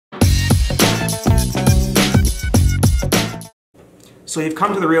So you've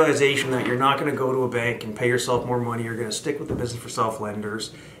come to the realization that you're not going to go to a bank and pay yourself more money. You're going to stick with the business for self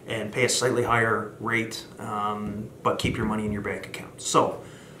lenders and pay a slightly higher rate, but keep your money in your bank account. So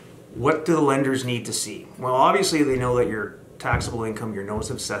what do the lenders need to see? Well, obviously they know that your taxable income, your notice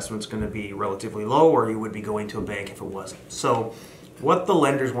of assessment is going to be relatively low, or you would be going to a bank if it wasn't. So what the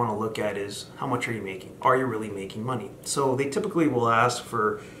lenders want to look at is, how much are you making? Are you really making money? So they typically will ask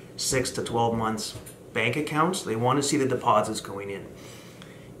for 6 to 12 months bank accounts. They want to see the deposits going in.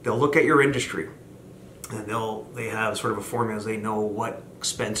 They'll look at your industry, and they have sort of a formula. They know what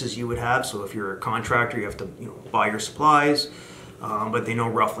expenses you would have. So if you're a contractor, you have to buy your supplies, but they know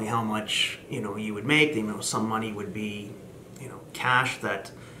roughly how much you would make. They know some money would be cash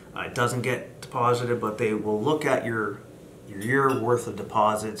that doesn't get deposited, but they will look at your year worth of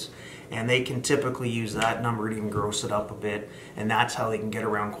deposits, and they can typically use that number to even gross it up a bit, and that's how they can get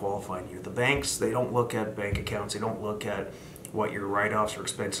around qualifying you. The banks, they don't look at bank accounts, they don't look at what your write-offs or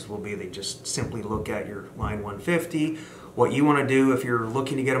expenses will be. They just simply look at your line 150. What you want to do if you're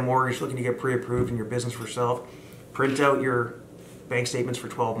looking to get a mortgage, looking to get pre-approved in your business for self, print out your bank statements for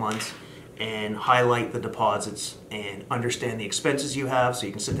 12 months and highlight the deposits and understand the expenses you have, so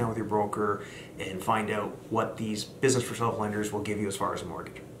you can sit down with your broker and find out what these business for self lenders will give you as far as a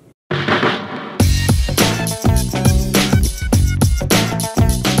mortgage.